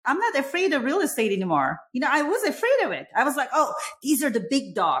I'm not afraid of real estate anymore. I was afraid of it. I was like, oh, these are the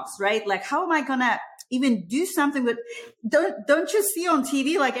big dogs, right? Like, how am I going to even do something with, don't you see on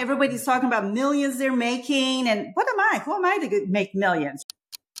TV, like everybody's talking about millions they're making, and what am I? Who am I to make millions?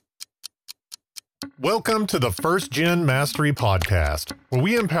 Welcome to the First Gen Mastery Podcast, where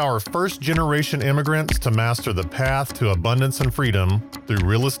we empower first-generation immigrants to master the path to abundance and freedom through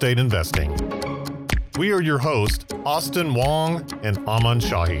real estate investing. We are your hosts, Austin Wong and Aman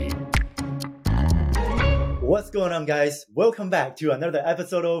Shahi. What's going on, guys? Welcome back to another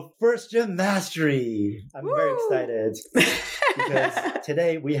episode of First Gen Mastery. I'm very excited because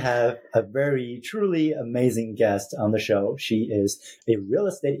today we have a very truly amazing guest on the show. She is a real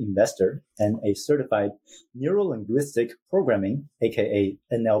estate investor and a certified neuro-linguistic programming, aka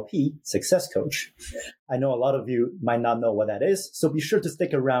NLP, success coach. I know a lot of you might not know what that is, so be sure to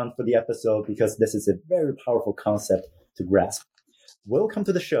stick around for the episode because this is a very powerful concept to grasp. Welcome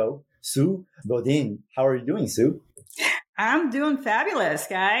to the show, Sue Bodine. How are you doing, Sue? I'm doing fabulous,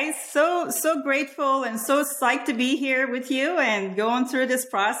 guys. So grateful and so psyched to be here with you and going through this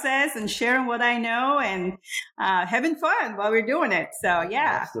process and sharing what I know and having fun while we're doing it. So,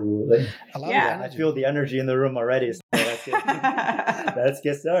 yeah. Absolutely. I feel the energy in the room already. So let's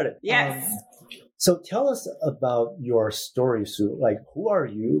get started. Yes. So tell us about your story, Sue. Like, who are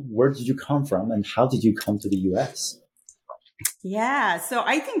you? Where did you come from? And how did you come to the U.S.? Yeah. So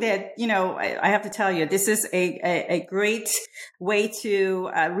I think that, I have to tell you, this is a great way to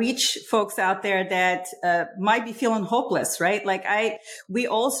reach folks out there that might be feeling hopeless, right? Like we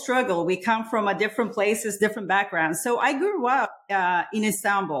all struggle. We come from different places, different backgrounds. So I grew up in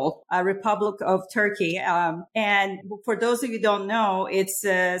Istanbul, a Republic of Turkey. And for those of you who don't know, it's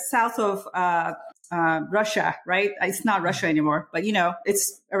south of Russia, right? It's not Russia anymore, but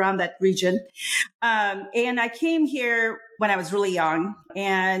it's around that region. And I came here when I was really young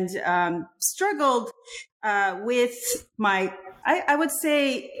and struggled with I would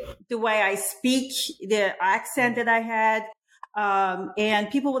say the way I speak, the accent that I had. And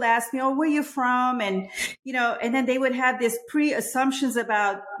people would ask me, oh, where are you from? And, and then they would have these pre-assumptions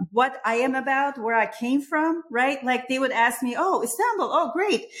about what I am about, where I came from, right? Like they would ask me, oh, Istanbul. Oh,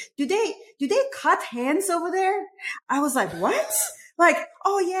 great. Do they cut hands over there? I was like, what? Like,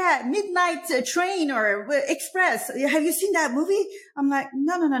 oh yeah, midnight train or express. Have you seen that movie? I'm like,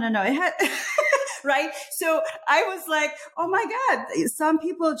 no. It had, right? So I was like, oh my God, some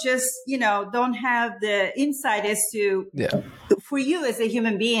people just, don't have the insight as to, for you as a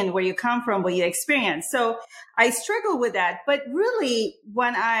human being, where you come from, what you experience. So I struggle with that. But really,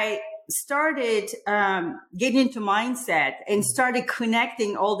 when I started getting into mindset and started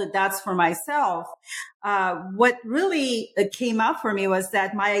connecting all the dots for myself, what really came up for me was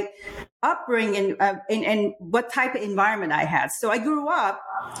that my upbringing and what type of environment I had. So I grew up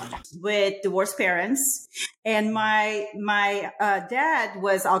with divorced parents, and my dad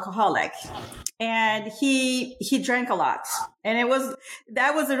was alcoholic. And he drank a lot. And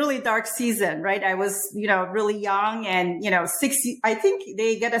that was a really dark season, right? I was, really young and, I think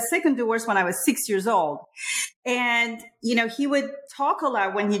they got a second divorce when I was 6 years old. And, he would talk a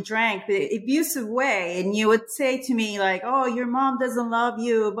lot when he drank, the abusive way. And you would say to me like, oh, your mom doesn't love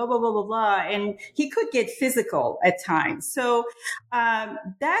you, blah, blah, blah, blah, blah. And he could get physical at times. So,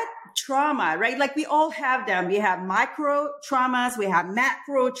 that trauma, right? Like we all have them. We have micro traumas. We have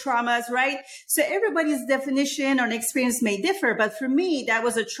macro traumas, right? So everybody's definition or experience may differ. But for me, that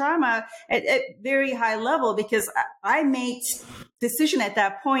was a trauma at very high level because I made decision at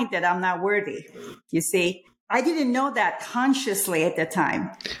that point that I'm not worthy. You see, I didn't know that consciously at the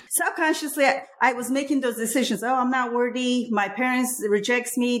time. Subconsciously, I was making those decisions. Oh, I'm not worthy. My parents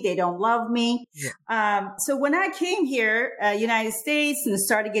rejects me. They don't love me. Yeah. So when I came here, United States, and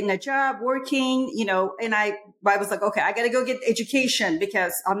started getting a job, working, and I was like, okay, I got to go get education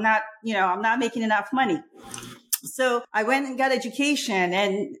because I'm not making enough money. So I went and got education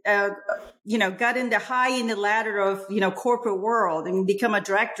and, got in the ladder of, corporate world and become a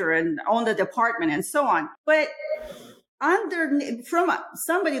director and own the department and so on. But from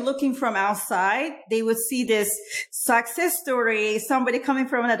somebody looking from outside, they would see this success story, somebody coming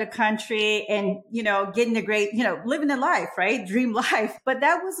from another country and, getting a great, living a life, right? Dream life. But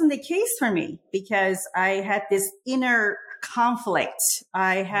that wasn't the case for me because I had this inner conflict.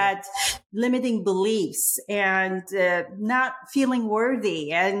 I had limiting beliefs and not feeling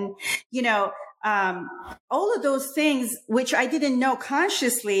worthy and, all of those things, which I didn't know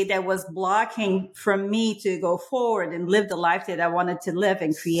consciously, that was blocking from me to go forward and live the life that I wanted to live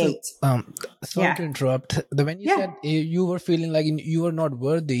and create. Sorry to interrupt. When you said you were feeling like you were not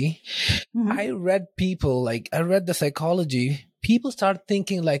worthy, I read the psychology. people start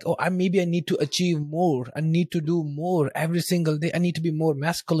thinking like, oh, maybe I need to achieve more. I need to do more every single day. I need to be more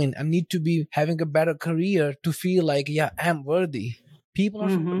masculine. I need to be having a better career to feel like, yeah, I'm worthy. People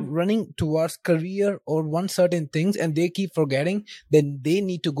are running towards career or one certain things, and they keep forgetting that they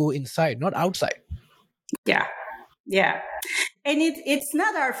need to go inside, not outside. Yeah. Yeah. And it's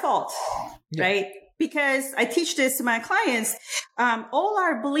not our fault, right? Because I teach this to my clients. All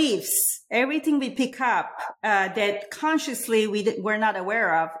our beliefs, everything we pick up that consciously we're not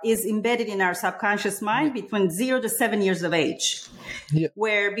aware of is embedded in our subconscious mind between 0 to 7 years of age.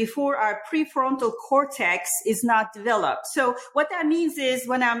 Where before our prefrontal cortex is not developed. So what that means is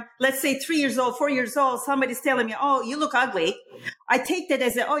when I'm, let's say 3 years old, 4 years old, somebody's telling me, oh, you look ugly. I take that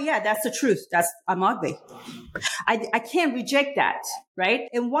as oh yeah, that's the truth. I'm ugly. I can't reject that, right?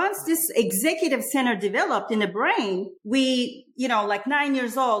 And once this executive center developed in the brain, we, like 9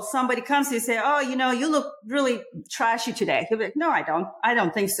 years old, somebody comes to you and say, oh, you look really trashy today. You'll be like, no, I don't. I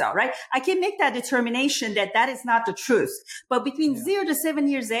don't think so, right? I can make that determination that is not the truth. But between 0 to 7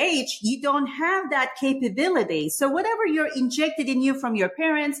 years age, you don't have that capability. So whatever you're injected in you from your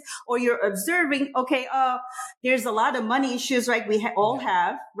parents or you're observing, okay, there's a lot of money issues, right? We all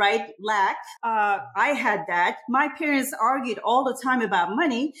have, right? Lack. I had that. My parents argued all the time about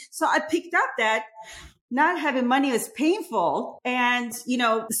money. So I picked up that not having money is painful. And,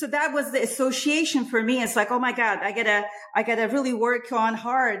 so that was the association for me. It's like, oh my God, I gotta really work on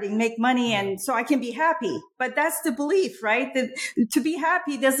hard and make money. And so I can be happy. But that's the belief, right? That to be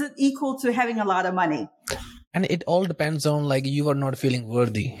happy doesn't equal to having a lot of money. And it all depends on like you are not feeling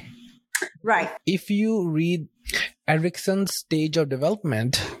worthy. Right. If you read Erickson's stage of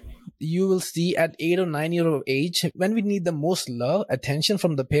development, you will see at 8 or 9 years of age, when we need the most love, attention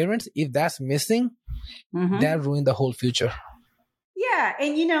from the parents, if that's missing, that ruined the whole future. Yeah.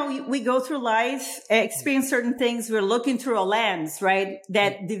 And, we go through life, experience certain things. We're looking through a lens, right?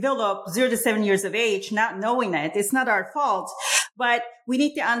 That develop 0 to 7 years of age, not knowing it. It's not our fault, but we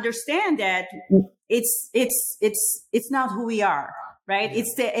need to understand that it's not who we are. Right?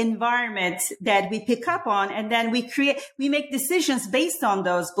 It's the environment that we pick up on, and then we make decisions based on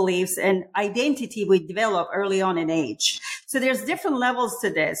those beliefs and identity we develop early on in age. So there's different levels to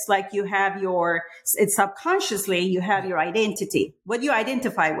this. Like you have it's subconsciously, you have your identity, what you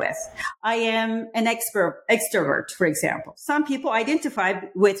identify with. I am an extrovert, for example. Some people identify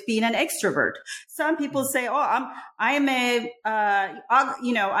with being an extrovert. Some people say, oh, I am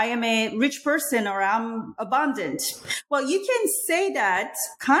a rich person, or I'm abundant. Well, you can say that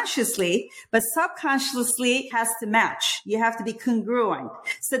consciously, but subconsciously has to match. You have to be congruent.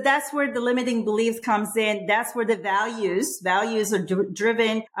 So that's where the limiting beliefs comes in. That's where the values are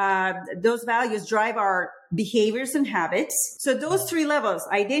driven. Those values drive our behaviors and habits. So those three levels,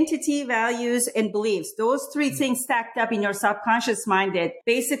 identity, values, and beliefs, those three things stacked up in your subconscious mind that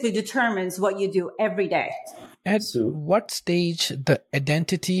basically determines what you do every day. At what stage the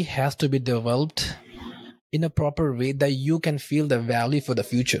identity has to be developed in a proper way that you can feel the value for the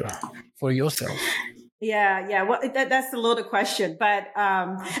future for yourself? Yeah. Well, that's a loaded question, but,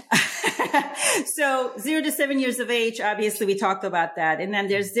 so 0 to 7 years of age, obviously we talked about that. And then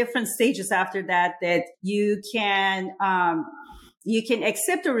there's different stages after that you can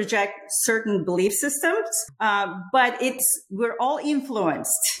accept or reject certain belief systems. But we're all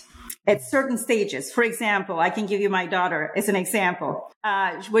influenced at certain stages. For example, I can give you my daughter as an example.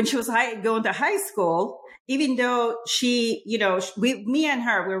 When she was going to high school, even though me and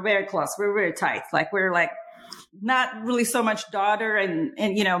her, we're very close. We're very tight. Like we're like not really so much daughter and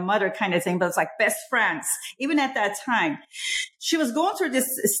mother kind of thing, but it's like best friends. Even at that time, she was going through this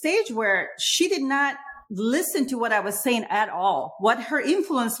stage where she did not listen to what I was saying at all. What her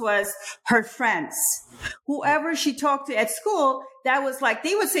influence was her friends. Whoever she talked to at school, that was like,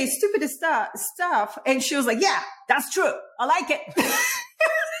 they would say stupid stuff. And she was like, yeah, that's true. I like it.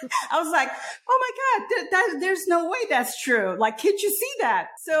 I was like, oh my God, there's no way that's true. Like, can't you see that?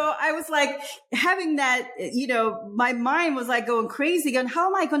 So I was like having that, my mind was like going crazy going, how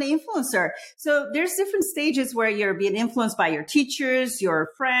am I going to influence her? So there's different stages where you're being influenced by your teachers,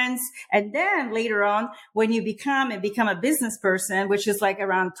 your friends. And then later on, when you become a business person, which is like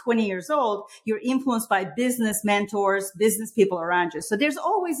around 20 years old, you're influenced by business mentors, business people around you. So there's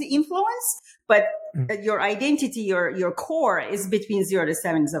always the influence, but your identity, your core is between 0 to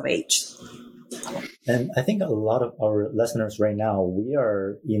 7 of age. And I think a lot of our listeners right now, we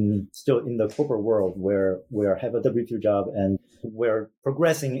are still in the corporate world where we have a W-2 job and we're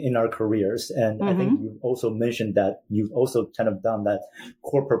progressing in our careers. And I think you've also mentioned that you've also kind of done that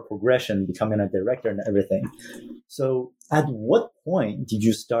corporate progression, becoming a director and everything. So at what point did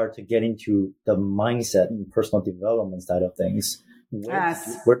you start to get into the mindset and personal development side of things?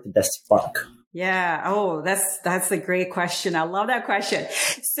 Where did that spark? Yeah. Oh, that's a great question. I love that question.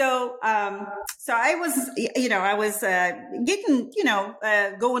 So I was, getting,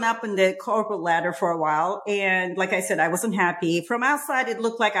 going up in the corporate ladder for a while. And like I said, I wasn't happy. From outside, it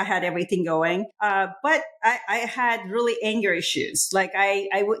looked like I had everything going. But I had really anger issues. Like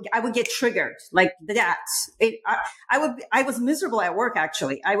I would get triggered like that. I was miserable at work,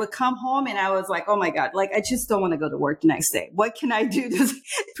 actually. I would come home and I was like, oh my God, like I just don't want to go to work the next day. What can I do to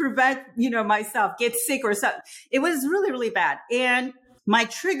prevent, myself get sick or something? It was really, really bad. And my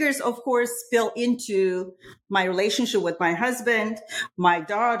triggers, of course, spill into my relationship with my husband, my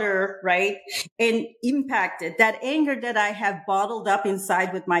daughter, right? And impacted that anger that I have bottled up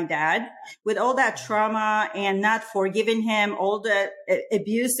inside with my dad, with all that trauma and not forgiving him, all the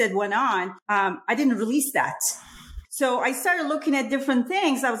abuse that went on. I didn't release that. So I started looking at different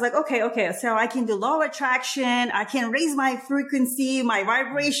things. I was like, okay. So I can do law of attraction. I can raise my frequency, my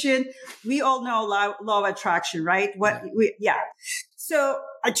vibration. We all know law of attraction, right? So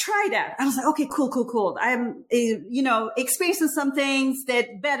I tried that. I was like, okay, cool. I'm, experiencing some things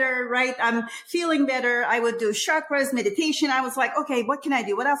that better, right? I'm feeling better. I would do chakras, meditation. I was like, okay, what can I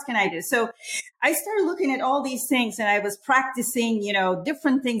do? What else can I do? So I started looking at all these things and I was practicing,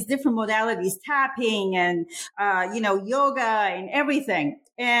 different things, different modalities, tapping and, yoga and everything.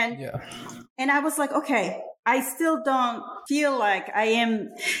 And I was like, okay, I still don't feel like I am,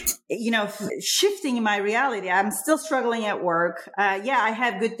 shifting in my reality. I'm still struggling at work. I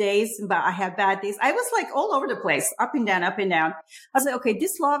have good days, but I have bad days. I was like all over the place, up and down, up and down. I was like, okay,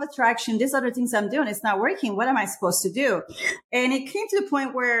 this law of attraction, these other things I'm doing, it's not working. What am I supposed to do? And it came to the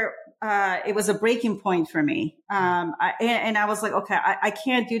point where it was a breaking point for me. And I was like, okay, I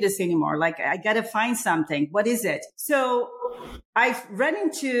can't do this anymore. Like, I got to find something. What is it? So I've run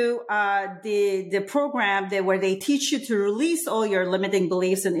into the program where they teach you to release all your limiting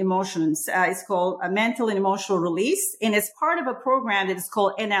beliefs and emotions. It's called a mental and emotional release. And it's part of a program that is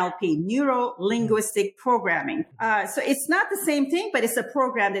called NLP, Neuro Linguistic Programming. So it's not the same thing, but it's a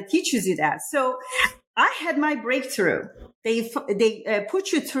program that teaches you that. So I had my breakthrough. They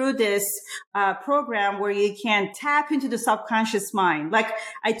put you through this program where you can tap into the subconscious mind. Like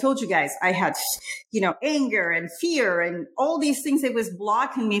I told you guys, I had, anger and fear and all these things that was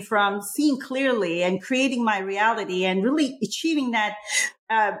blocking me from seeing clearly and creating my reality and really achieving that,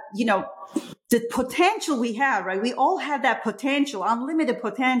 the potential we have, right? We all have that potential, unlimited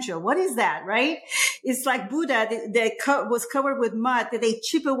potential. What is that, right? It's like Buddha that was covered with mud that they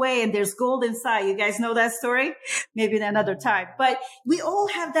chip away and there's gold inside. You guys know that story? Maybe another time. But we all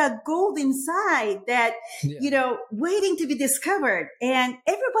have that gold inside that, waiting to be discovered. And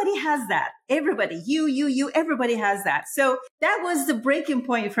everybody has that. Everybody, you, everybody has that. So that was the breaking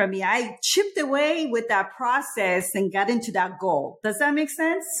point for me. I chipped away with that process and got into that goal. Does that make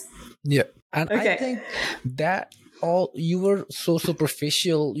sense? Yeah. And okay. I think that you were so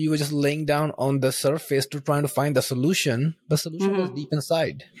superficial. You were just laying down on the surface to trying to find the solution. The solution was deep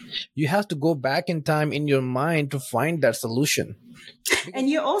inside. You have to go back in time in your mind to find that solution. And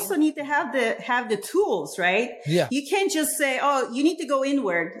you also need to have the tools, right? Yeah. You can't just say, oh, you need to go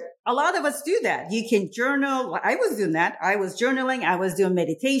inward. A lot of us do that. You can journal. I was doing that. I was journaling. I was doing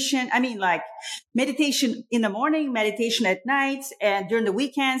meditation. I mean, like meditation in the morning, meditation at night. And during the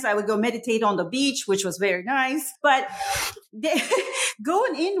weekends, I would go meditate on the beach, which was very nice. But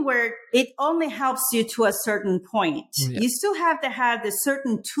going inward, it only helps you to a certain point. Yeah. You still have to have the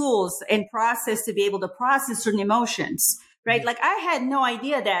certain tools and process to be able to process certain emotions. Right? Like I had no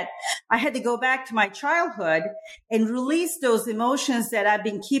idea that I had to go back to my childhood and release those emotions that I've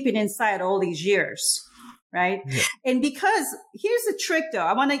been keeping inside all these years. Right? Yeah. And because here's the trick though.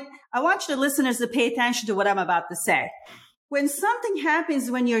 I want you listeners to pay attention to what I'm about to say. When something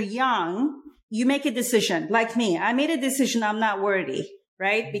happens when you're young, you make a decision. Like me, I made a decision. I'm not worthy,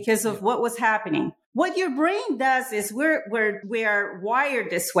 right? Because of what was happening. What your brain does is we are wired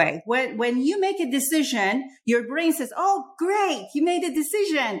this way. When you make a decision, your brain says, oh, great. You made a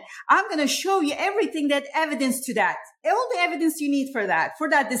decision. I'm going to show you everything that evidence to that. All the evidence you need for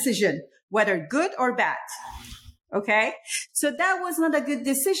that decision, whether good or bad. Okay. So that was not a good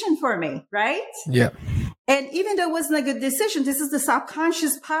decision for me, right? Yeah. And even though it wasn't a good decision, this is the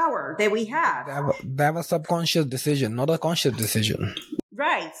subconscious power that we have. That was a subconscious decision, not a conscious decision.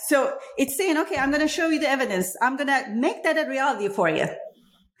 Right. So it's saying, okay, I'm going to show you the evidence. I'm going to make that a reality for you.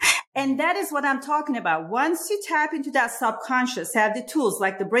 And that is what I'm talking about. Once you tap into that subconscious, have the tools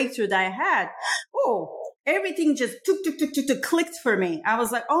like the breakthrough that I had, everything just clicked for me. I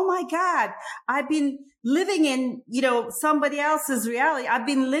was like, oh my God, I've been living in, somebody else's reality. I've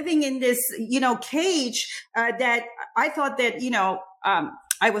been living in this, cage, that I thought that,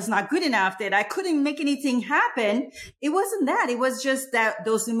 I was not good enough, that I couldn't make anything happen. It wasn't that. It was just that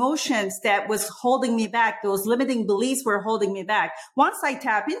those emotions that was holding me back, those limiting beliefs were holding me back. Once I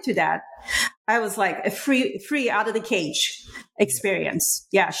tap into that, I was like a free out of the cage experience.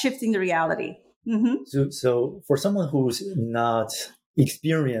 Yeah. Shifting the reality. Mm-hmm. So for someone who's not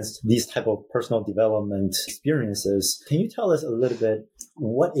experienced these type of personal development experiences, can you tell us a little bit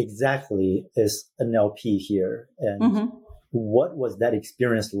what exactly is NLP here? And what was that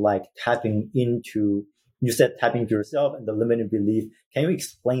experience like tapping into, you said tapping into yourself and the limiting belief. Can you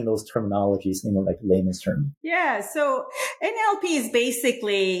explain those terminologies in like layman's term? Yeah. So NLP is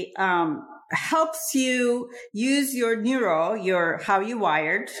basically, helps you use your how you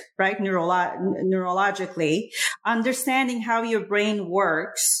wired, right? Neurologically, understanding how your brain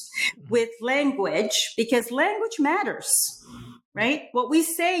works with language, because language matters. Right? What we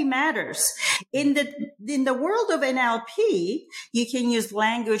say matters. In the world of NLP, you can use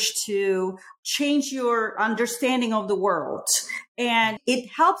language to change your understanding of the world. And it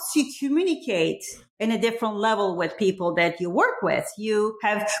helps you communicate in a different level with people that you work with, you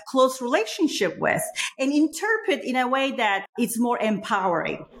have close relationship with, and interpret in a way that it's more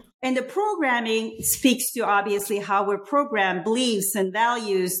empowering. And the programming speaks to obviously how we're programmed, beliefs and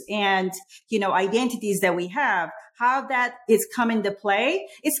values and, identities that we have, how that is come into play.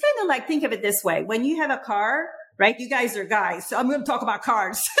 It's kind of like, think of it this way. When you have a car, right? You guys are guys, so I'm going to talk about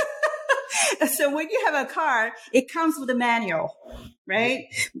cars. So when you have a car, it comes with a manual, right?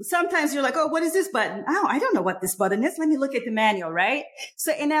 Sometimes you're like, oh, what is this button? Oh, I don't know what this button is. Let me look at the manual, right?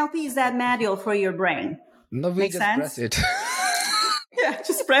 So NLP is that manual for your brain. No, we Make just sense? press it. Yeah,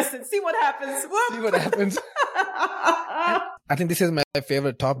 just press it. See what happens. Whoop. See what happens. I think this is my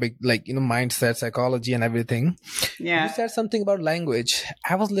favorite topic, like, mindset, psychology and everything. Yeah. You said something about language.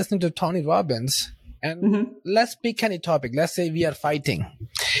 I was listening to Tony Robbins, and let's pick any topic. Let's say we are fighting.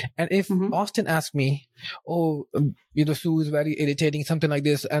 And if Austin asked me, Sue is very irritating, something like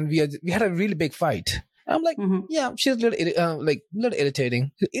this, and we had a really big fight. I'm like, yeah, she's a little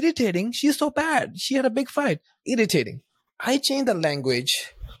irritating. Irritating? She's so bad. She had a big fight. Irritating. I changed the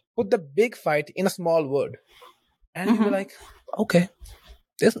language, put the big fight in a small word. And you were like, okay,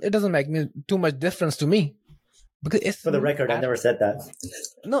 it doesn't make too much difference to me. Because it's for the record, I never said that.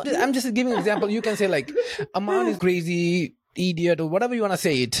 No, I'm just giving an example. You can say like, Aman is crazy, idiot, or whatever you want to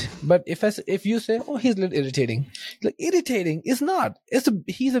say it. But if you say, oh, he's a little irritating. Like, irritating is not.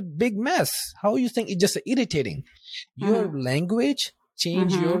 He's a big mess. How are you saying it's just irritating? Your language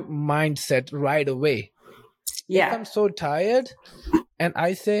change your mindset right away. Yeah. If I'm so tired and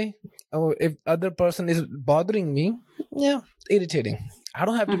I say, oh, if other person is bothering me, yeah, irritating. I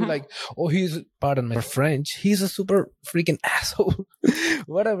don't have to be like, oh, pardon my French, he's a super freaking asshole.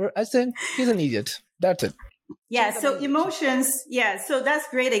 Whatever. I said, he's an idiot. That's it. Yeah. So emotions. Yeah. So that's a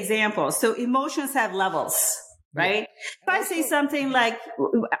great example. So emotions have levels, right? If I say something like,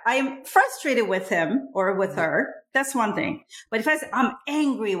 I'm frustrated with him or with her, that's one thing. But if I say, I'm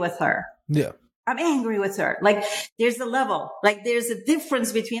angry with her. Yeah. I'm angry with her. Like there's a level, like there's a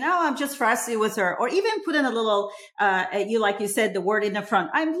difference between, I'm just frustrated with her, or even put in a little, like you said, the word in the front.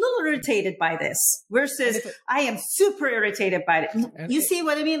 I'm a little irritated by this versus I am super irritated by it. You see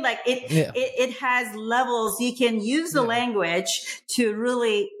what I mean? Like it has levels. You can use the language to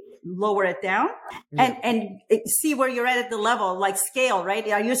really lower it down and see where you're at the level, like scale, right?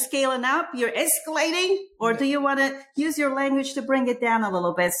 Are you scaling up? You're escalating, or do you want to use your language to bring it down a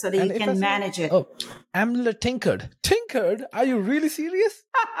little bit so that you can manage it? Oh, I'm a little tinkered. Tinkered? Are you really serious?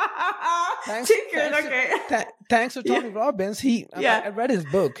 Thanks to Tony Robbins. I read his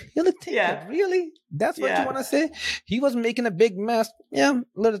book. You're like, tinkered? Really? That's what you want to say? He was making a big mess. Yeah,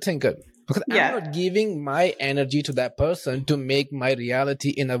 a little tinkered. Because I'm not giving my energy to that person to make my reality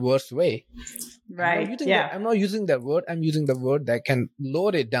in a worse way. Right. I'm not using that word. I'm using the word that can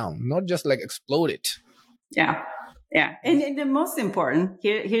lower it down, not just like explode it. Yeah. Yeah. And the most important,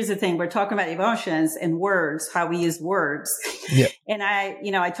 here's the thing. We're talking about emotions and words, how we use words. Yeah. And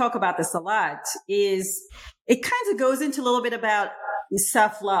I talk about this a lot, is it kind of goes into a little bit about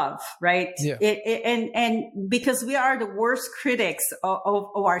self-love, right? Yeah. And because we are the worst critics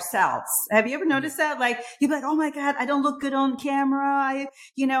of ourselves. Have you ever noticed that? Like, you'd be like, oh my God, I don't look good on camera. I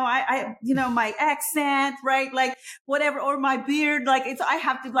my accent, right? Like whatever, or my beard, like I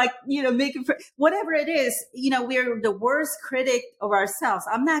have to like, make it, whatever it is, we're the worst critic of ourselves.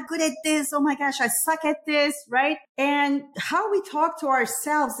 I'm not good at this. Oh my gosh, I suck at this, right? And how we talk to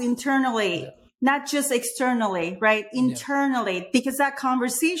ourselves internally. Not just externally, right? Internally, because that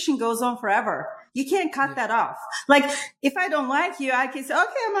conversation goes on forever. You can't cut that off. Like, if I don't like you, I can say,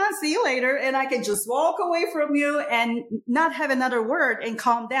 okay, I'm gonna see you later. And I can just walk away from you and not have another word and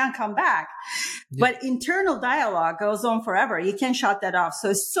calm down, come back. But internal dialogue goes on forever. You can't shut that off. So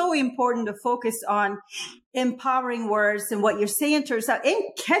it's so important to focus on empowering words and what you're saying to yourself and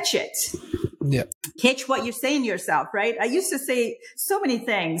catch it. Yeah. Catch what you're saying to yourself, right? I used to say so many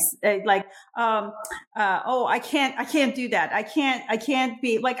things like, oh, I can't do that. I can't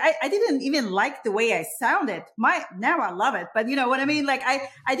be like, I didn't even like the way I sounded. Now I love it. But you know what I mean? Like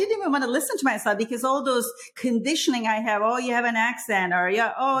I didn't even want to listen to myself because all those conditioning I have, oh, you have an accent or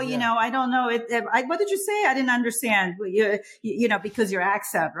I don't know it. What did you say? I didn't understand, because your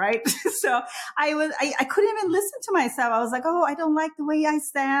accent, right? So I couldn't even listen to myself. I was like, oh, I don't like the way I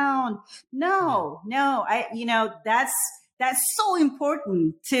sound. No, that's so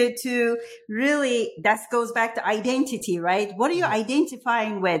important to really, that goes back to identity, right? What are you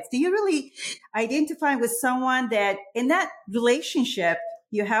identifying with? Do you really identify with someone that in that relationship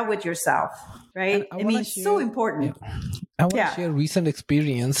you have with yourself, right? I mean, it's so important. Yeah. I want to share a recent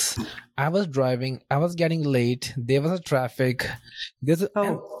experience. I was driving. I was getting late. There was a traffic.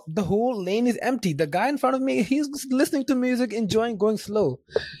 And the whole lane is empty. The guy in front of me, he's listening to music, enjoying, going slow.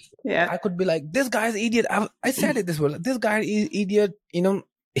 Yeah, I could be like, this guy's idiot. I said it this way. This guy is idiot.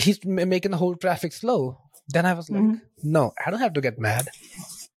 He's making the whole traffic slow. Then I was like, no, I don't have to get mad.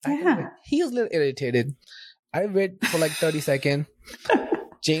 He was a little irritated. I wait for like 30 seconds,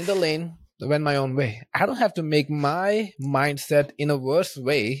 change the lane, went my own way. I don't have to make my mindset in a worse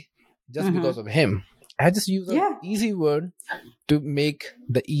way just because of him. I just use an easy word to make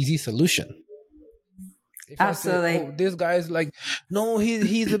the easy solution. If Absolutely. I say, this guy is like, no,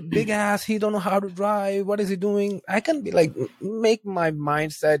 he's a big ass. He don't know how to drive. What is he doing? I can be like, make my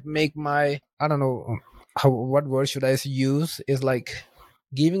mindset, I don't know what word should I use, is like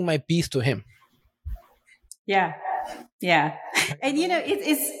giving my peace to him. Yeah. Yeah. And,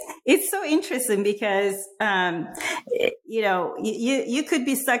 it's so interesting because, you could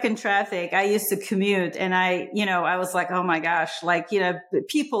be stuck in traffic. I used to commute and I was like, oh my gosh, like,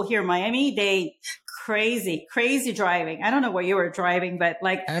 people here in Miami, they crazy driving. I don't know where you were driving, but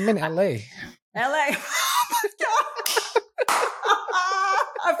like. I'm in LA. LA.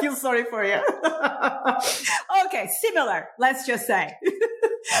 I feel sorry for you. Okay. Similar, let's just say.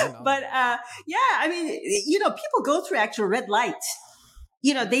 But, I mean, people go through actual red light.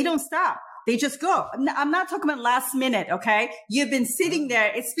 They don't stop. They just go. I'm not talking about last minute. Okay. You've been sitting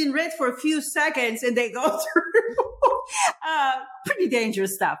there. It's been red for a few seconds and they go through, pretty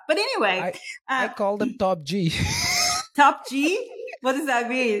dangerous stuff. But anyway, I call them Top G. Top G? What does that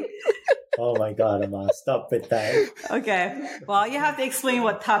mean? Oh my God, Amma, stop with that. Okay. Well, you have to explain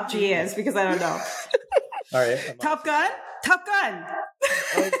what Top G is because I don't know. All right. Amma. Top Gun.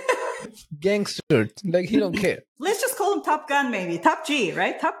 Gangster, like he don't care. Let's just call him Top Gun, maybe. Top G,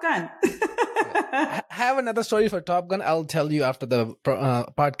 right? Top Gun. I have another story for Top Gun. I'll tell you after the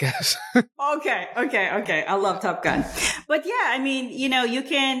podcast. Okay. I love Top Gun. But yeah, I mean, you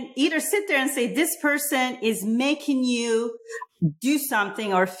can either sit there and say, this person is making you do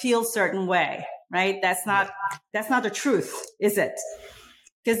something or feel a certain way, right? That's not the truth, is it?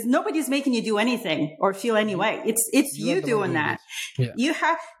 Because nobody's making you do anything or feel any way. It's you doing that.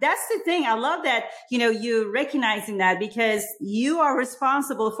 Yeah. That's the thing. I love that, you recognizing that because you are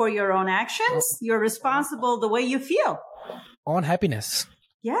responsible for your own actions. You're responsible the way you feel. On happiness.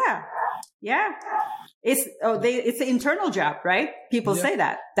 Yeah. Yeah. It's an internal job, right? People say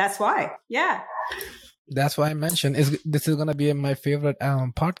that. That's why. Yeah. That's why I mentioned this is going to be my favorite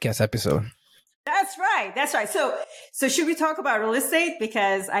podcast episode. That's right. So should we talk about real estate?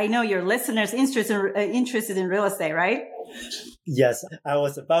 Because I know your listeners interested in real estate, right? Yes, I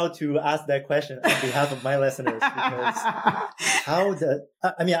was about to ask that question on behalf of my listeners because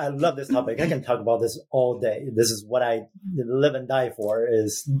I love this topic. I can talk about this all day. This is what I live and die for,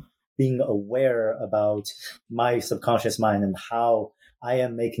 is being aware about my subconscious mind and how I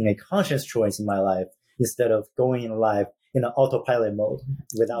am making a conscious choice in my life instead of going in life in an autopilot mode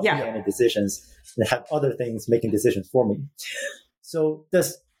without making any decisions and have other things making decisions for me. So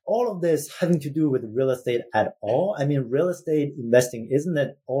does all of this having to do with real estate at all? I mean, real estate investing, isn't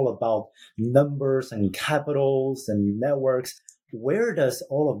it all about numbers and capitals and networks? Where does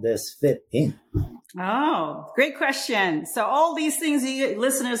all of this fit in? Oh, great question. So all these things, you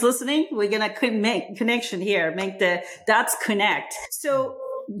listeners listening, we're going to make connection here, make the dots connect. So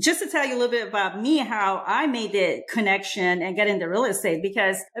just to tell you a little bit about me, how I made the connection and get into real estate,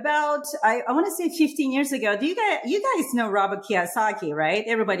 because about, I want to say 15 years ago, you guys know Robert Kiyosaki, right?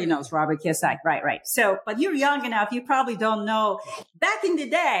 Everybody knows Robert Kiyosaki. Right. So, but you're young enough, you probably don't know. Back in the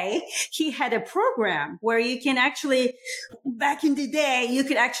day, he had a program where you can actually, back in the day, you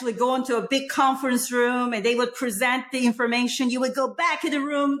could actually go into a big conference room and they would present the information. You would go back in the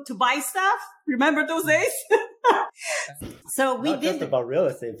room to buy stuff. Remember those days? So we Not did just about real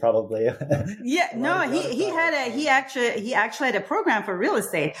estate, probably. Yeah, no, he actually had a program for real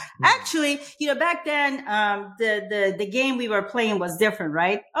estate. Actually, back then, the game we were playing was different,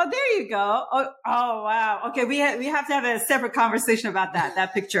 right? Oh, there you go. Oh, wow. Okay. We have to have a separate conversation about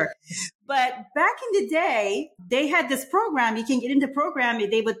that picture. But back in the day, they had this program. You can get into the program.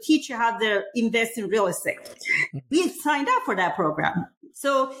 They would teach you how to invest in real estate. We signed up for that program.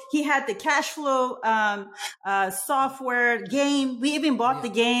 So he had the cash flow software game. We even bought the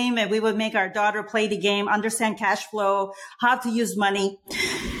game, and we would make our daughter play the game, understand cash flow, how to use money.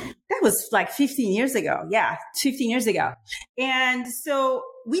 That was like 15 years ago. Yeah, 15 years ago. And so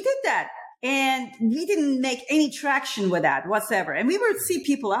we did that. And we didn't make any traction with that whatsoever. And we would see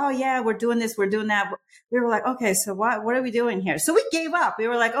people, oh yeah, we're doing this, we're doing that. We were like, okay, so what are we doing here? So we gave up. We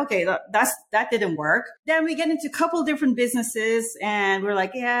were like, okay, that didn't work. Then we get into a couple different businesses and we're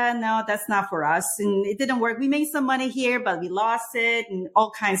like, yeah, no, that's not for us. And it didn't work. We made some money here, but we lost it and all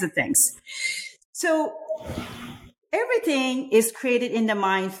kinds of things. So everything is created in the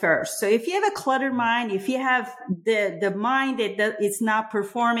mind first. So if you have a cluttered mind, if you have the mind that it's not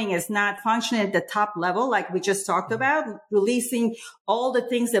performing, it's not functioning at the top level, like we just talked about, releasing all the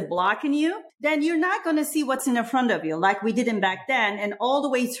things that blocking you, then you're not going to see what's in the front of you like we didn't back then. And all the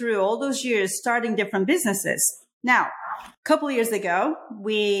way through all those years, starting different businesses. Now, a couple of years ago,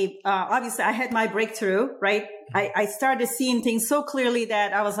 obviously I had my breakthrough, right? I started seeing things so clearly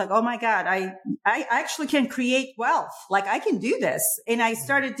that I was like, oh my God, I actually can create wealth. Like I can do this. And I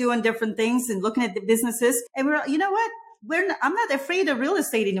started doing different things and looking at the businesses and we're, you know what? I'm not afraid of real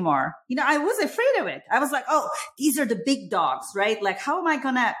estate anymore. I was afraid of it. I was like, oh, these are the big dogs, right? Like, how am I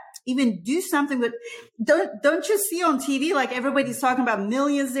going to even do something with, don't you see on TV, like everybody's talking about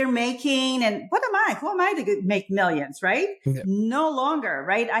millions they're making and what am I? Who am I to make millions, right? Yeah. No longer,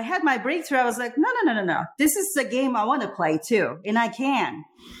 right? I had my breakthrough. I was like, no. This is a game I want to play too. And I can.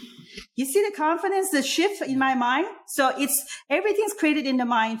 You see the confidence, the shift in my mind? So everything's created in the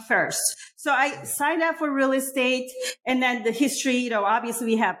mind first. So I signed up for real estate and then the history, obviously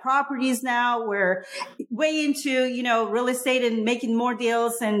we have properties now. We're way into, real estate and making more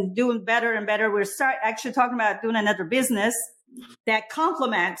deals and doing better and better. We're actually talking about doing another business that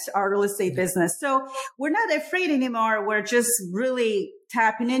complements our real estate business. So we're not afraid anymore. We're just really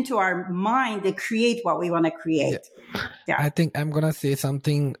tapping into our mind to create what we want to create. Yeah. I think I'm going to say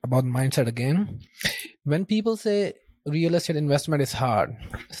something about mindset again. When people say real estate investment is hard,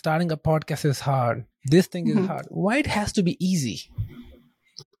 starting a podcast is hard, this thing is hard, why it has to be easy?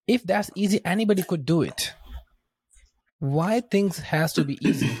 If that's easy, anybody could do it. Why things has to be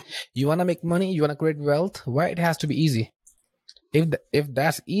easy? You want to make money, you want to create wealth, why it has to be easy? If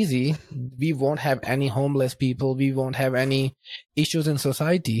that's easy, we won't have any homeless people. We won't have any issues in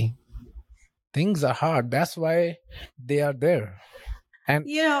society. Things are hard. That's why they are there. And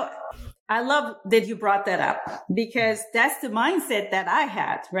I love that you brought that up because that's the mindset that I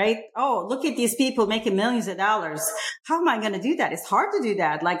had, right? Oh, look at these people making millions of dollars. How am I going to do that? It's hard to do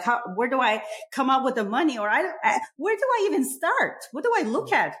that. Like, where do I come up with the money? Or where do I even start? What do I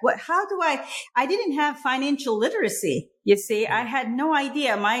look at? I didn't have financial literacy. You see, I had no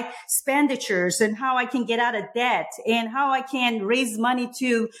idea my expenditures and how I can get out of debt and how I can raise money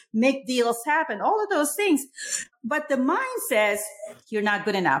to make deals happen. All of those things. But the mind says you're not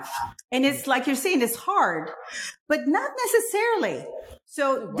good enough. And it's like you're saying, it's hard, but not necessarily.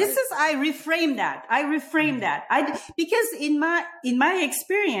 So I reframe that. Because in my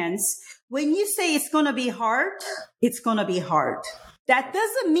experience, when you say it's going to be hard, it's going to be hard. That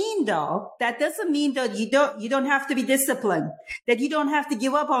doesn't mean though you don't have to be disciplined, that you don't have to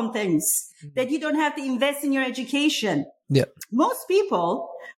give up on things, that you don't have to invest in your education. Yeah. Most people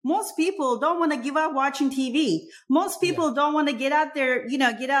don't want to give up watching TV. Most people don't want to get out there,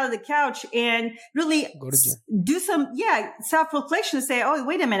 get out of the couch and really do some, self-reflection and say, oh,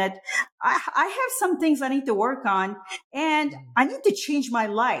 wait a minute. I have some things I need to work on and I need to change my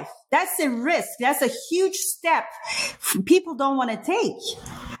life. That's a risk. That's a huge step people don't want to take.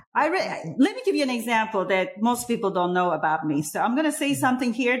 Let me give you an example that most people don't know about me. So I'm going to say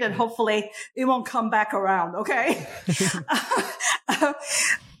something here that hopefully it won't come back around. Okay.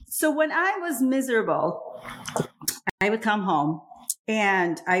 So when I was miserable, I would come home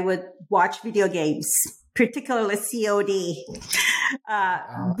and I would watch video games, particularly COD,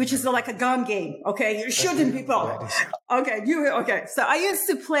 which is like a gun game. Okay. You're shooting people. Okay. So I used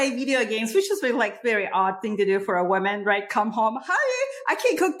to play video games, which is really like very odd thing to do for a woman, right? Come home. Hi, I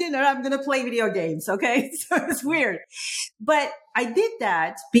can't cook dinner. I'm going to play video games. Okay. So it's weird, but I did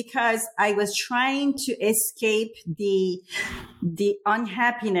that because I was trying to escape the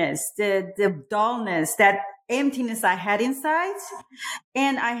unhappiness, the dullness, that emptiness I had inside.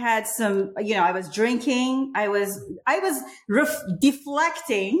 And I had some, I was drinking. I was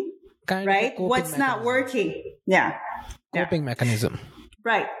deflecting, right? What's not working. Yeah. Coping mechanism.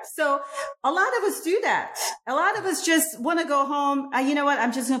 Right. So a lot of us do that. A lot of us just want to go home. You know what?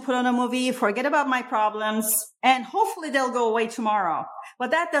 I'm just going to put on a movie, forget about my problems, and hopefully they'll go away tomorrow. But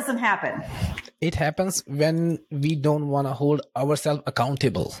that doesn't happen. It happens when we don't want to hold ourselves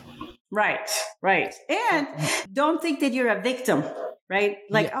accountable. Right. And don't think that you're a victim, right?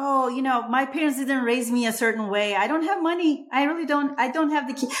 Like, my parents didn't raise me a certain way. I don't have money. I really don't. I don't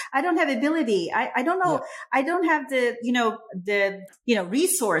have I don't have ability. I don't know. Yeah. I don't have the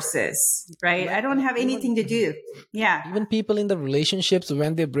resources, right? I don't have anything to do. Yeah. Even people in the relationships,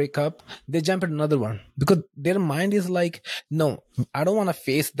 when they break up, they jump at another one because their mind is like, no, I don't want to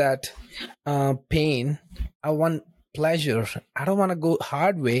face that pain. I want pleasure. I don't want to go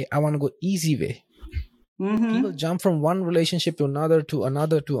hard way. I want to go easy way. Mm-hmm. People jump from one relationship to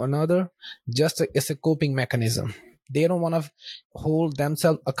another, just as a coping mechanism. They don't want to hold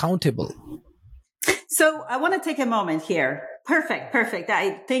themselves accountable. So I want to take a moment here. Perfect.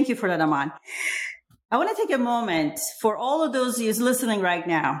 Thank you for that, Aman. I want to take a moment for all of those who's listening right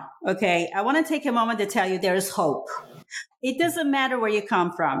now. Okay. I want to take a moment to tell you there is hope. It doesn't matter where you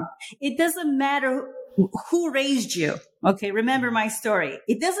come from. It doesn't matter who raised you. Okay. Remember my story.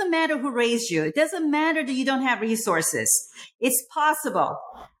 It doesn't matter who raised you. It doesn't matter that you don't have resources. It's possible.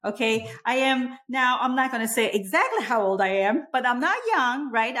 Okay. I'm not going to say exactly how old I am, but I'm not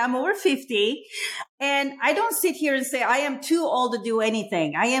young, right? I'm over 50. And I don't sit here and say, I am too old to do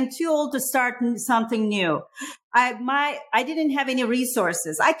anything. I am too old to start something new. I didn't have any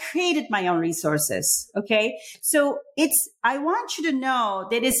resources. I created my own resources. Okay. So I want you to know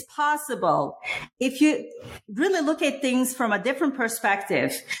that it's possible if you really look at things from a different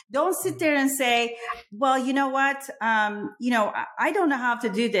perspective. Don't sit there and say, well, you know what? I don't know how to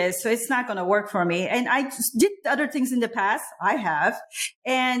do this, so it's not going to work for me. And I just did other things in the past. I have,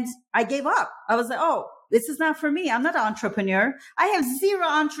 and I gave up. I was like, oh, this is not for me. I'm not an entrepreneur. I have 0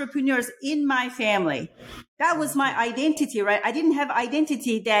 entrepreneurs in my family. That was my identity, right? I didn't have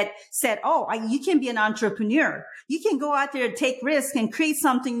identity that said, you can be an entrepreneur. You can go out there and take risks and create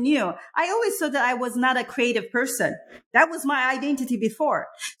something new. I always thought that I was not a creative person. That was my identity before.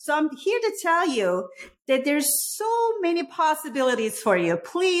 So I'm here to tell you that there's so many possibilities for you.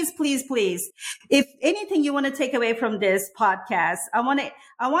 Please, please, please. If anything you want to take away from this podcast, I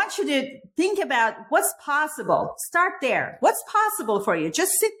want you to think about what's possible. Start there. What's possible for you?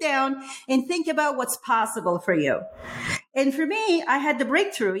 Just sit down and think about what's possible for you. And for me, I had the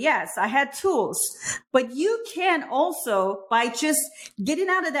breakthrough. Yes, I had tools, but you can also, by just getting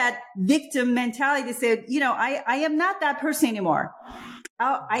out of that victim mentality, say, I am not that person anymore.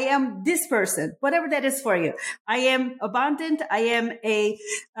 I am this person, whatever that is for you. I am abundant. I am a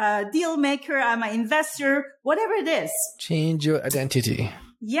deal maker. I'm an investor, whatever it is. Change your identity.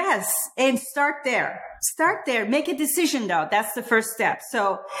 Yes. And start there. Make a decision though. That's the first step.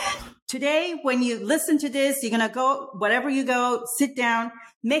 So today, when you listen to this, you're going to go, wherever you go, sit down,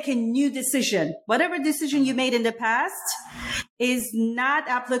 make a new decision. Whatever decision you made in the past is not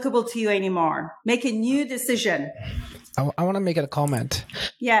applicable to you anymore. Make a new decision. I want to make a comment.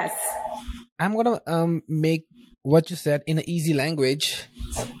 Yes. I'm going to make what you said in an easy language.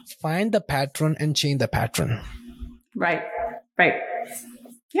 Find the pattern and change the pattern. Right.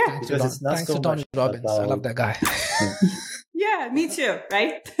 Yeah. Because it's not Thanks so to Tony much Robbins. about... I love that guy. Yeah, me too,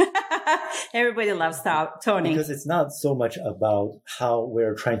 right? Everybody loves Tony. Because it's not so much about how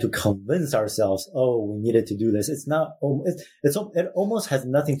we're trying to convince ourselves, oh, we needed to do this. It's not, it almost has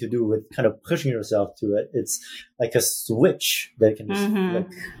nothing to do with kind of pushing yourself to it. It's like a switch that can just flick.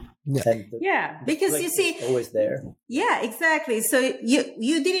 Yeah, because you see, always there. Yeah, exactly. So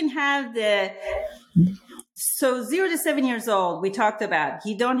you didn't have so 0 to 7 years old, we talked about,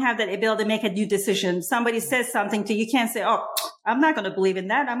 you don't have that ability to make a new decision. Somebody says something to you, you can't say, oh, I'm not going to believe in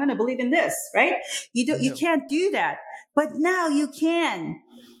that. I'm going to believe in this, right? You can't do that. But now you can.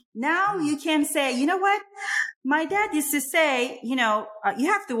 Now you can say, you know what? My dad used to say, you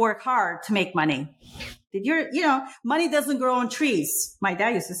have to work hard to make money. Money doesn't grow on trees. My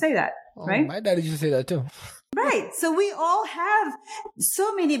dad used to say that, right? My dad used to say that too. Right. So we all have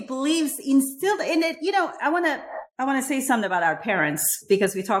so many beliefs instilled in it. I want to say something about our parents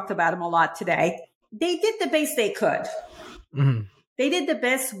because we talked about them a lot today. They did the best they could. Mm-hmm. They did the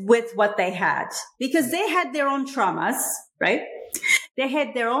best with what they had because they had their own traumas, right? They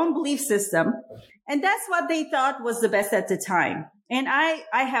had their own belief system. And that's what they thought was the best at the time. And I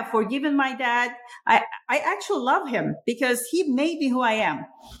have forgiven my dad. I actually love him because he made me who I am.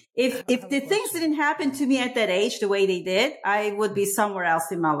 If the things didn't happen to me at that age the way they did, I would be somewhere else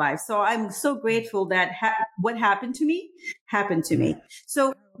in my life. So I'm so grateful that what happened to me happened to me.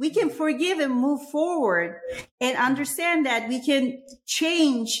 So we can forgive and move forward and understand that we can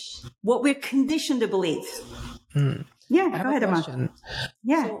change what we're conditioned to believe. Yeah, go ahead, Amma.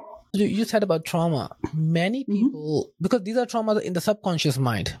 Yeah. So you said about trauma. Many people, because these are traumas in the subconscious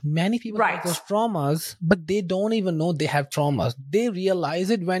mind, many people have those traumas, but they don't even know they have traumas. They realize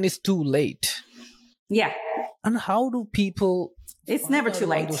it when it's too late. Yeah. And how do people... It's never too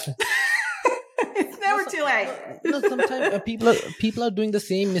late. It's never too late. Sometimes people are doing the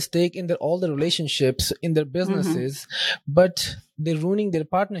same mistake in all the relationships, in their businesses, but they're ruining their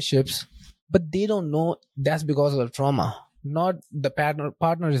partnerships, but they don't know that's because of the trauma. Not the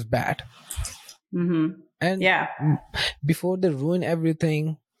partner is bad. And before they ruin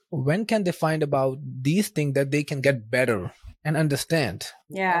everything, when can they find about these things that they can get better and understand?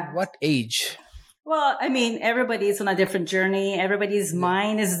 Yeah. At what age? Well, I mean, everybody's on a different journey. Everybody's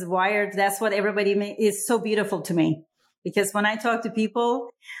mind is wired. That's what everybody is so beautiful to me. Because when I talk to people,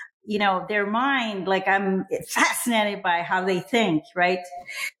 their mind, like I'm fascinated by how they think, right?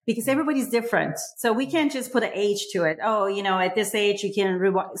 Because everybody's different. So we can't just put an age to it. Oh, at this age, you can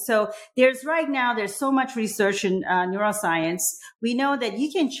rewire. So there's so much research in neuroscience. We know that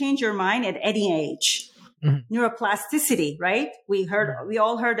you can change your mind at any age. Neuroplasticity, right? We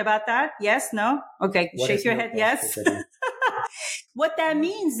all heard about that. Yes? No? Okay. Shake your head. Yes. What that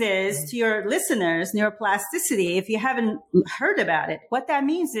means is, to your listeners, neuroplasticity, if you haven't heard about it, what that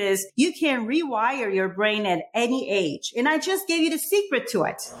means is you can rewire your brain at any age. And I just gave you the secret to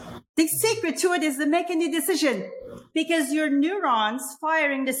it. The secret to it is to make a new decision because your neurons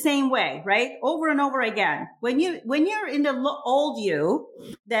firing the same way, right? Over and over again. When you're in the old you,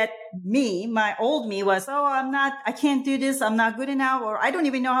 my old me was, I can't do this. I'm not good enough, or I don't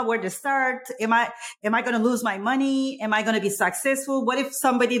even know where to start. Am I going to lose my money? Am I going to be successful? What if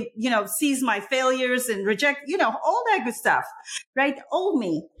somebody, sees my failures and reject, all that good stuff, right? Old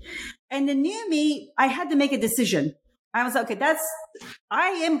me. And the new me, I had to make a decision. I was okay. I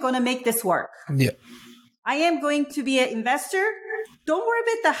am going to make this work. Yeah. I am going to be an investor. Don't worry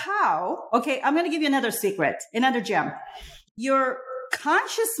about the how. Okay. I'm going to give you another secret, another gem. Your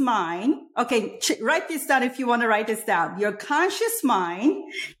conscious mind. Okay. Write this down if you want to write this down. Your conscious mind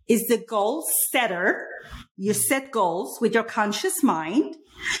is the goal setter. You set goals with your conscious mind.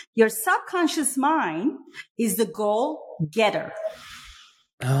 Your subconscious mind is the goal getter.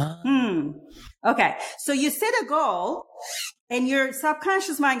 Okay. So you set a goal and your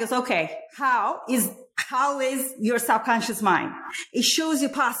subconscious mind goes, okay, how is your subconscious mind? It shows you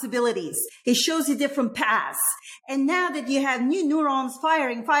possibilities. It shows you different paths. And now that you have new neurons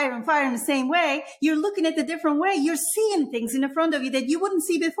firing the same way, you're looking at the different way. You're seeing things in front of you that you wouldn't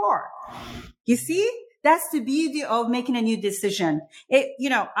see before. You see? That's the beauty of making a new decision.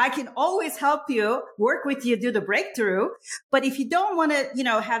 I can always help you, work with you, do the breakthrough. But if you don't want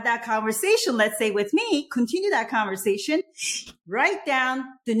to, have that conversation, let's say with me, continue that conversation, write down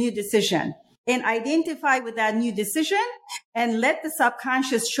the new decision and identify with that new decision and let the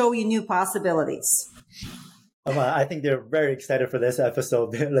subconscious show you new possibilities. I think they're very excited for this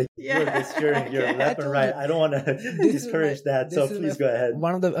episode. You're just sharing your left and right. I don't want to discourage that. So please go ahead.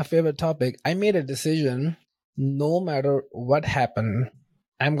 One of a favorite topic. I made a decision. No matter what happened,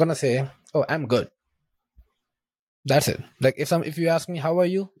 I'm gonna say, "Oh, I'm good." That's it. Like if you ask me, "How are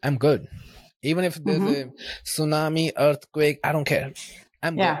you?" I'm good. Even if there's a tsunami, earthquake, I don't care.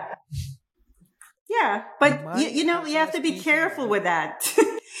 I'm good. Yeah, but you know, you have to be careful with that.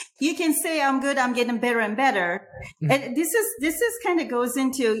 You can say, I'm good, I'm getting better and better. And this is kind of goes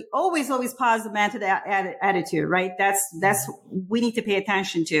into always positive attitude, right? That's we need to pay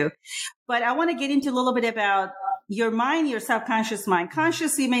attention to. But I want to get into a little bit about your mind, your subconscious mind.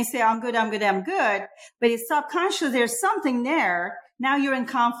 Conscious, you may say, I'm good. But it's subconscious, there's something there. Now you're in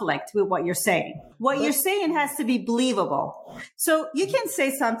conflict with what you're saying. What you're saying has to be believable. So you can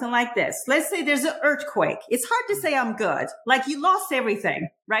say something like this. Let's say there's an earthquake. It's hard to say I'm good. Like you lost everything,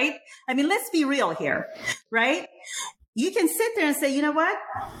 right? I mean, let's be real here, right? You can sit there and say, you know what?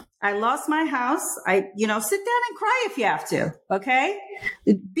 I lost my house. Sit down and cry if you have to. Okay.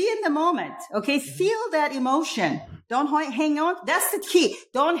 Be in the moment. Okay. Feel that emotion. Don't hang on. That's the key.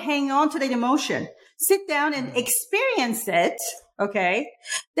 Don't hang on to that emotion. Sit down and experience it. Okay.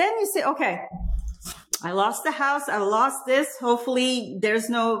 Then you say, okay, I lost the house. I lost this. Hopefully there's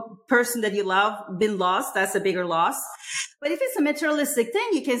no person that you love been lost. That's a bigger loss. But if it's a materialistic thing,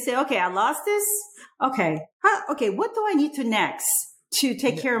 you can say, okay, I lost this. Okay. What do I need to next to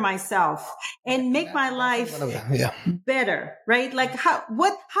take care of myself and make my life better, right? Like how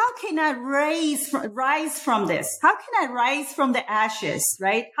can I rise from this? How can I rise from the ashes,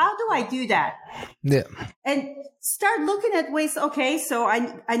 right? How do I do that? Yeah. And start looking at ways. Okay. So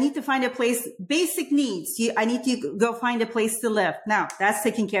I need to find a place, basic needs. I need to go find a place to live. Now that's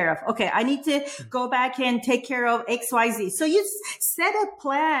taken care of. Okay. I need to go back and take care of XYZ. So you set a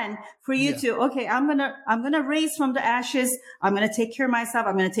plan for you okay, I'm going to raise from the ashes. I'm going to take care of myself.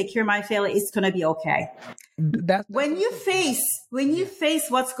 I'm going to take care of my family. It's going to be okay. When you face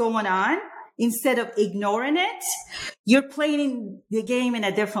what's going on, instead of ignoring it, you're playing the game in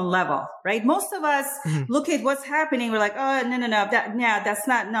a different level, right? Most of us look at what's happening. We're like, oh, no, that's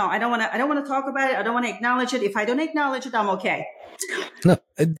not, no, I don't want to talk about it. I don't want to acknowledge it. If I don't acknowledge it, I'm okay. No,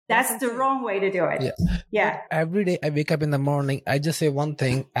 that's the wrong way to do it. Yeah. But every day I wake up in the morning, I just say one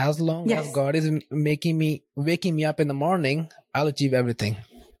thing: as long as God is waking me up in the morning, I'll achieve everything.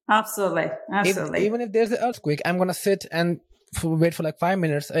 Absolutely. Even if there's an earthquake, I'm gonna sit and wait for like 5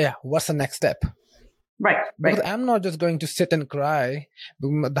 minutes. What's the next step? Right. Because I'm not just going to sit and cry.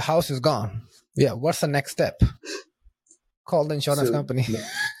 The house is gone. Yeah. What's the next step? Call the insurance company.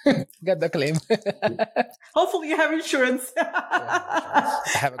 Get the claim. Hopefully you have insurance.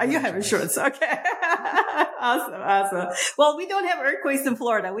 You have insurance. Okay. Awesome. Well, we don't have earthquakes in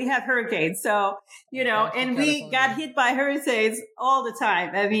Florida. We have hurricanes. So, and we got hit by hurricanes all the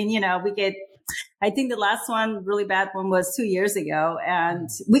time. I mean, I think the last one, really bad one, was 2 years ago. And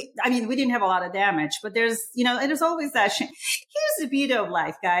we didn't have a lot of damage, but there's always that. Here's the beauty of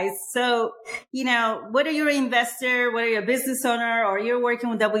life, guys. So, whether you're an investor, whether you're a business owner, or you're working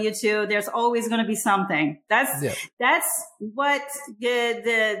with W-2, there's always going to be something. That's what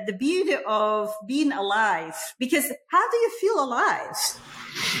the beauty of being alive. Because how do you feel alive?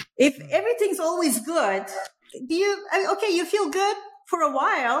 If everything's always good, you feel good for a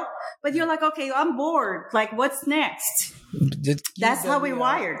while, but you're like, okay, I'm bored. Like, what's next? That's how we're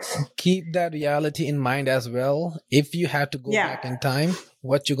wired. Keep that reality in mind as well. If you have to go back in time,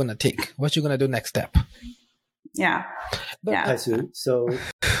 what you're going to take? What you're going to do next step? Yeah. So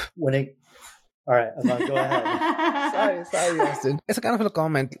all right, Aman, go ahead. Sorry, Austin. It's a kind of a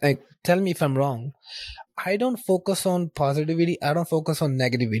comment. Like, tell me if I'm wrong. I don't focus on positivity. I don't focus on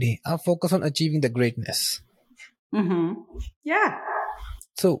negativity. I focus on achieving the greatness. Mm-hmm. Yeah.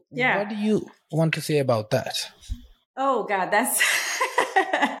 So what do you want to say about that? Oh, God, that's...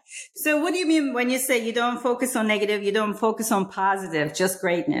 So what do you mean when you say you don't focus on negative, you don't focus on positive, just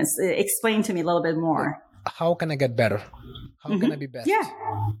greatness? Explain to me a little bit more. How can I get better? How can I be best? Yeah.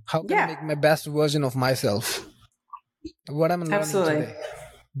 How can I make my best version of myself? What I'm learning today.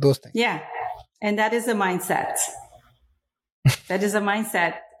 Those things. Yeah. And that is a mindset. That is a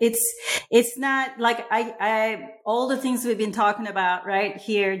mindset. It's not like I all the things we've been talking about right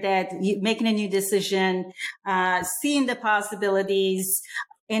here, that making a new decision, seeing the possibilities,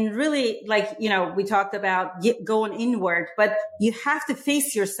 and really, like, we talked about going inward, but you have to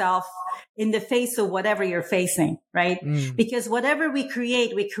face yourself in the face of whatever you're facing, right? Because whatever we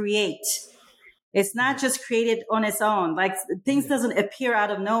create. It's not just created on its own. Like, things doesn't appear out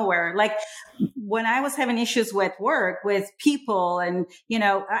of nowhere. Like, when I was having issues with work, with people, and,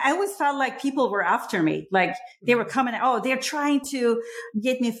 I always felt like people were after me. Like, they were coming, they're trying to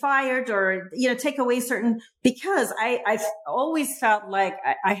get me fired or, take away because I always felt like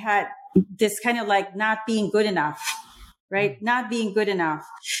I had this kind of like not being good enough, right? Not being good enough.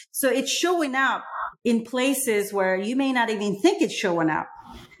 So it's showing up in places where you may not even think it's showing up.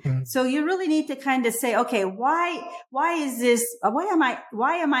 So you really need to kind of say, okay, why is this,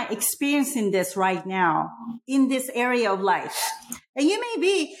 why am I experiencing this right now in this area of life? And you may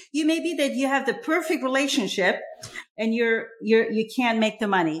be that you have the perfect relationship and you can't make the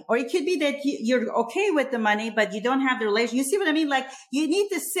money. Or it could be that you're okay with the money, but you don't have the relation. You see what I mean? Like you need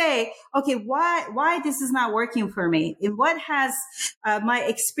to say, okay, why this is not working for me? And what has my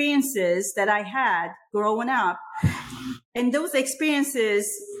experiences that I had growing up, and those experiences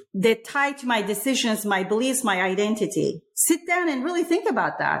that tie to my decisions, my beliefs, my identity. Sit down and really think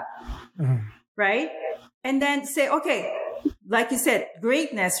about that. Right? And then say, okay, like you said,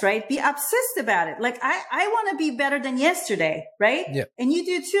 greatness, right? Be obsessed about it. Like I want to be better than yesterday, right? Yeah. And you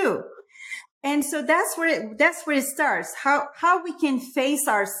do too. And so that's where it starts. How we can face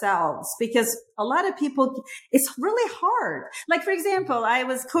ourselves, because a lot of people, it's really hard. Like, for example, I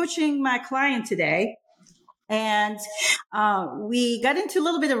was coaching my client today, and we got into a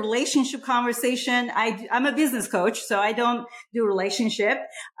little bit of relationship conversation. I'm a business coach, so I don't do relationship.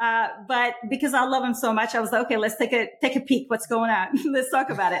 But because I love him so much, I was like, okay, let's take a peek. What's going on? Let's talk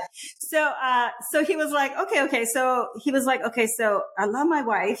about it. So he was like, okay. So he was like, okay, so I love my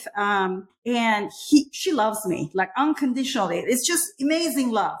wife. And she loves me like unconditionally. It's just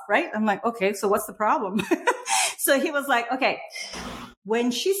amazing love, right? I'm like, okay, so what's the problem? So he was like, okay, when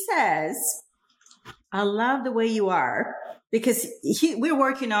she says, I love the way you are, because we're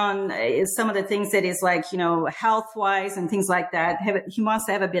working on some of the things that is like, health wise and things like that. He wants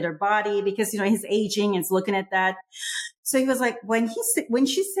to have a better body because, he's aging and is looking at that. So he was like, when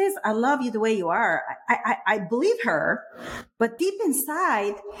she says, I love you the way you are, I believe her, but deep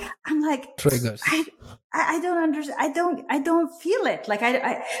inside, I'm like, triggers. I don't understand. I don't feel it. Like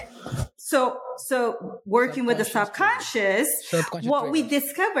so working with the subconscious, what we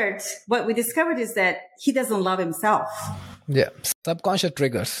discovered is that he doesn't love himself. Yeah. Subconscious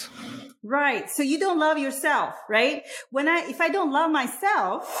triggers. Right. So you don't love yourself, right? If I don't love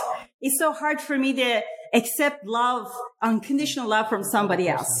myself, it's so hard for me to accept love, unconditional love from somebody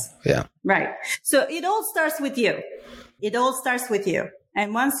else. Yeah. Right. So it all starts with you.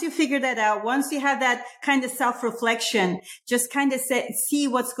 And once you figure that out, once you have that kind of self-reflection, just kind of see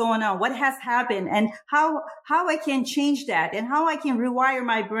what's going on, what has happened, and how I can change that, and how I can rewire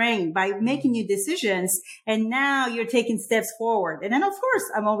my brain by making new decisions. And now you're taking steps forward. And then, of course,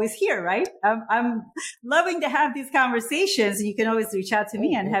 I'm always here, right? I'm loving to have these conversations. You can always reach out to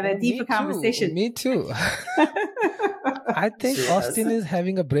me and have a deeper conversation. Me too. I think Austin is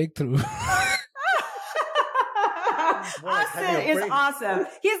having a breakthrough. Austin is awesome.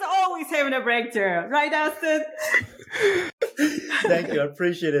 He's always having a breakthrough. Right, Austin? Thank you. I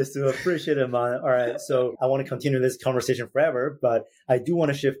appreciate it, Sue. I appreciate it, man. All right. So I want to continue this conversation forever, but I do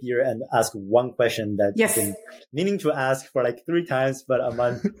want to shift gear and ask one question that yes. I've been meaning to ask for like 3 times, but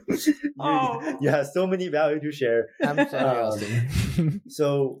Aman, you have so many value to share. I'm sorry, Austin.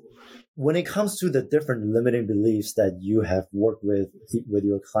 So when it comes to the different limiting beliefs that you have worked with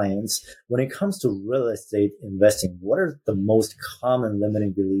your clients, when it comes to real estate investing, what are the most common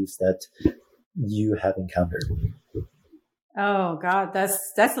limiting beliefs that you have encountered? Oh God, that's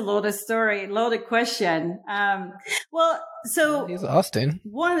a loaded story, loaded question. Well, so he's Austin.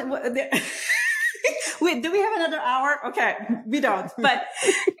 Wait, do we have another hour? Okay, we don't. But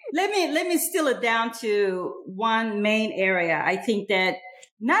let me distill it down to one main area. I think that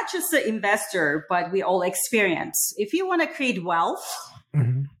not just the investor, but we all experience. If you want to create wealth,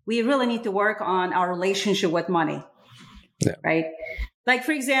 we really need to work on our relationship with money, right? Like,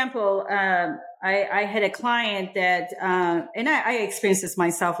 for example, I had a client that, and I experienced this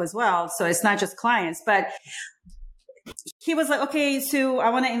myself as well. So it's not just clients, but he was like, okay, so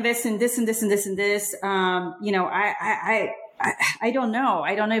I want to invest in this and this and this and this. I don't know.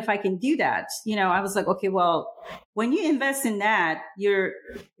 I don't know if I can do that. I was like, okay, well, when you invest in that, you're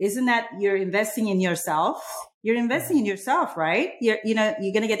investing in yourself. You're investing in yourself, right? You're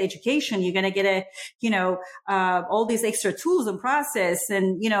going to get education. You're going to get all these extra tools and process.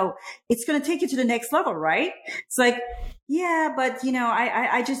 And, it's going to take you to the next level, right? It's like, yeah, but,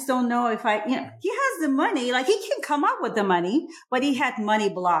 I just don't know if he has the money, like he can come up with the money, but he had money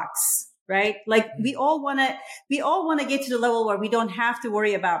blocks. Right? Like we all want to get to the level where we don't have to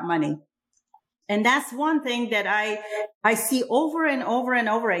worry about money. And that's one thing that I see over and over and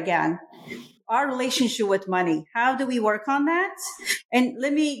over again. Our relationship with money. How do we work on that? And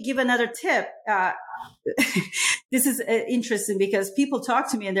let me give another tip. This is interesting because people talk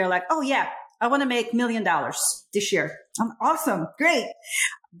to me and they're like, oh yeah, I want to make $1 million this year. I'm awesome. Great.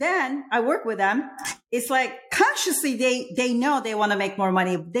 Then I work with them. It's like consciously they know they want to make more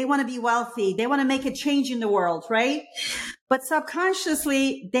money. They want to be wealthy. They want to make a change in the world, right? but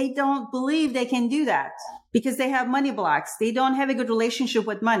subconsciously they don't believe they can do that because they have money blocks. They don't have a good relationship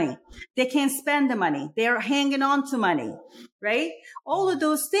with money. They can't spend the money. They're hanging on to money, right? All of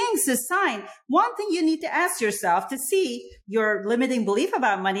those things is sign. One thing you need to ask yourself to see your limiting belief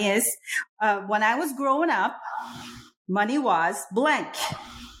about money is, when I was growing up, money was blank.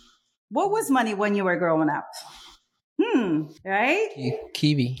 What was money when you were growing up? Right?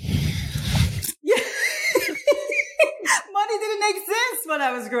 Kiwi. Yeah. Money didn't exist when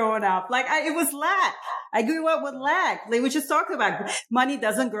I was growing up. Like it was lack. I grew up with lack. Like we just talked about money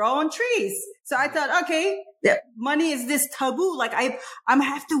doesn't grow on trees. So I thought, okay, money is this taboo. Like I'm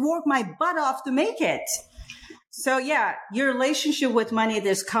have to work my butt off to make it. So yeah, your relationship with money,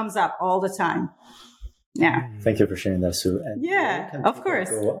 this comes up all the time. Yeah. Thank you for sharing that, Sue. And yeah, of course.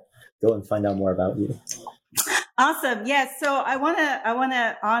 Go and find out more about you. Awesome. Yes. So I want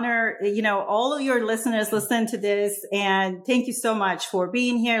to honor, all of your listeners listening to this, and thank you so much for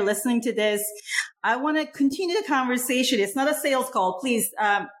being here, listening to this. I want to continue the conversation. It's not a sales call. Please.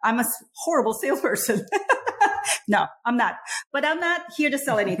 I'm a horrible salesperson. No, I'm not, but I'm not here to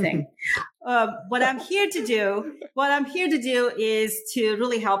sell anything. What I'm here to do is to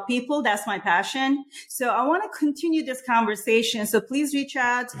really help people. That's my passion. So I want to continue this conversation. So please reach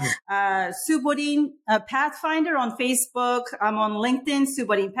out. Sue Bodine, Pathfinder on Facebook. I'm on LinkedIn, Sue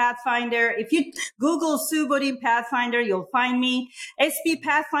Bodine Pathfinder. If you Google Sue Bodine Pathfinder, you'll find me.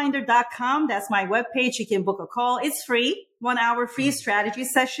 sbpathfinder.com. That's my webpage. You can book a call. It's free. 1 hour free strategy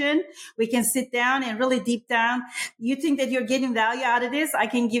session. We can sit down and really deep down. You think that you're getting value out of this? I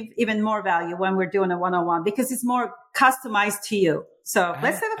can give even more value when we're doing a one-on-one because it's more customized to you. So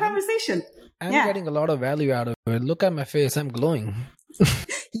let's have a conversation. I'm getting a lot of value out of it. Look at my face. I'm glowing.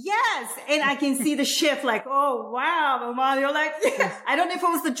 Yes. And I can see the shift like, oh, wow, Amal, you're like, I don't know if it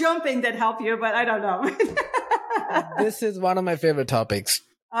was the jumping that helped you, but I don't know. This is one of my favorite topics.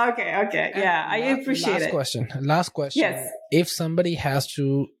 Okay. Yeah, I appreciate it. Last question. Yes. If somebody has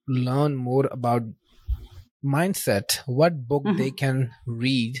to learn more about mindset, what book they can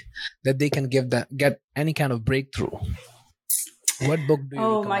read that they can get any kind of breakthrough? What book do you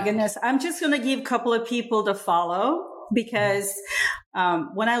recommend? My goodness. I'm just going to give a couple of people to follow because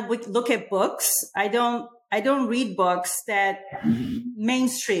when I look at books, I don't read books that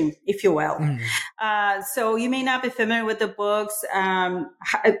mainstream, if you will. So you may not be familiar with the books.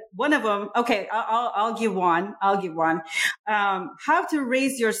 One of them, okay, I'll give one. How to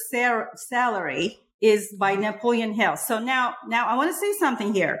Raise Your Salary is by Napoleon Hill. So now I want to say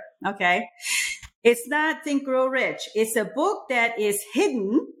something here. Okay. It's not Think Grow Rich. It's a book that is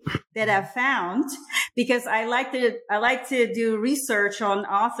hidden that I've found because I like to do research on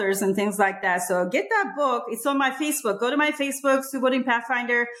authors and things like that. So get that book. It's on my Facebook. Go to my Facebook, Sue Bodine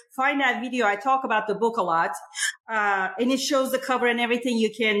Pathfinder. Find that video. I talk about the book a lot. And it shows the cover and everything.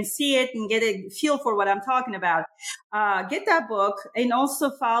 You can see it and get a feel for what I'm talking about. Get that book and also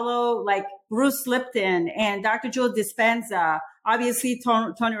follow like Bruce Lipton and Dr. Joe Dispenza. Obviously,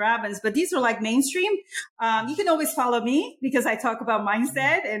 Tony Robbins, but these are like mainstream. You can always follow me because I talk about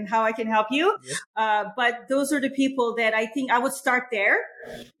mindset and how I can help you. But those are the people that I think I would start there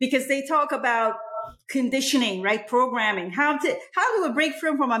because they talk about conditioning, right? Programming, how to break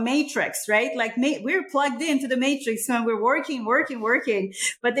free from a matrix, right? Like we're plugged into the matrix when we're working,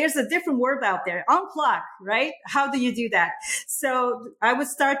 but there's a different word out there, unplug, right? How do you do that? So I would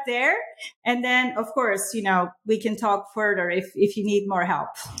start there. And then of course, we can talk further if you need more help.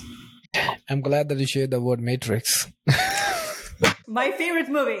 I'm glad that you shared the word matrix. My favorite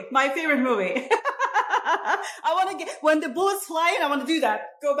movie. I want to when the bullets flying, I want to do that.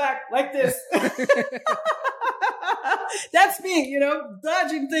 Go back like this. That's me,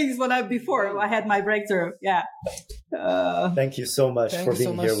 dodging things before I had my breakthrough. Yeah. Thank you so much for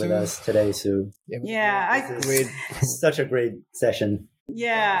being here with us today, Sue. Such a great session.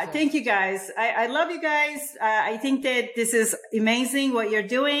 Yeah. Thank you guys. I love you guys. I think that this is amazing what you're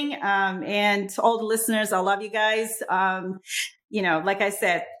doing. And to all the listeners, I love you guys. Like I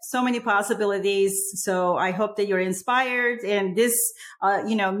said, so many possibilities. So I hope that you're inspired and this,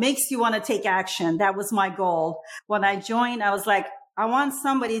 makes you want to take action. That was my goal. When I joined, I was like, I want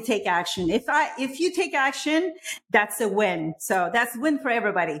somebody to take action. If you take action, that's a win. So that's a win for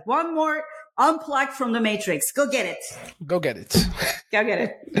everybody. One more unplugged from the matrix. Go get it. Go get it.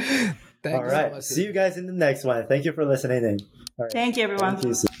 All right. So much. See you guys in the next one. Thank you for listening in. All right. Thank you, everyone.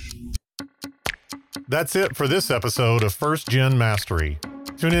 Thank you. That's it for this episode of First Gen Mastery.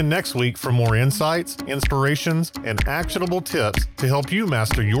 Tune in next week for more insights, inspirations, and actionable tips to help you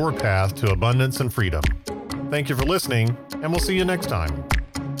master your path to abundance and freedom. Thank you for listening, and we'll see you next time.